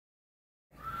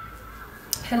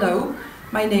Hello,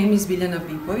 my name is Biljana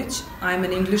Vipović. I'm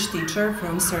an English teacher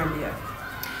from Serbia.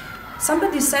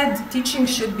 Somebody said teaching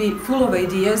should be full of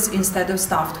ideas instead of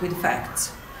stuffed with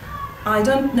facts. I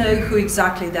don't know who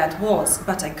exactly that was,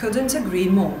 but I couldn't agree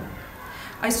more.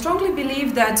 I strongly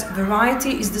believe that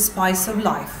variety is the spice of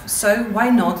life, so why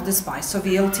not the spice of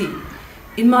ELT?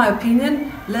 In my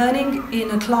opinion, learning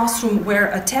in a classroom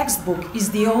where a textbook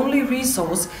is the only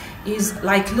resource is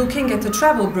like looking at a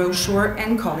travel brochure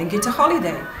and calling it a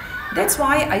holiday. That's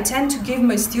why I tend to give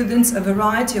my students a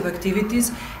variety of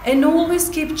activities and always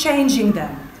keep changing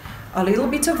them. A little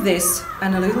bit of this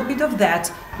and a little bit of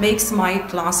that makes my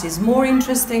classes more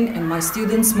interesting and my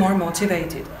students more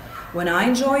motivated. When I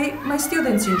enjoy, my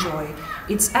students enjoy.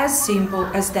 It's as simple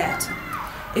as that.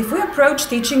 If we approach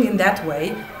teaching in that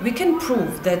way, we can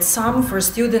prove that some for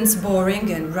students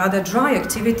boring and rather dry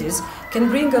activities can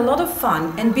bring a lot of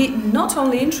fun and be not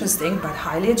only interesting but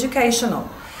highly educational.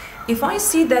 If I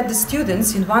see that the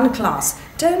students in one class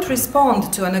don't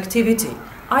respond to an activity,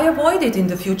 I avoid it in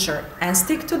the future and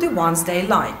stick to the ones they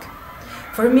like.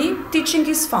 For me, teaching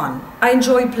is fun. I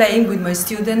enjoy playing with my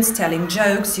students, telling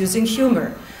jokes, using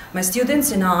humor. My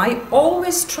students and I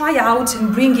always try out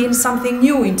and bring in something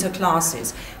new into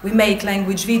classes. We make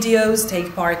language videos,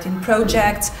 take part in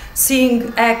projects,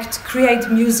 sing, act,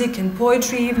 create music and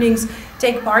poetry evenings,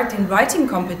 take part in writing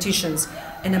competitions,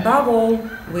 and above all,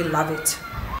 we love it.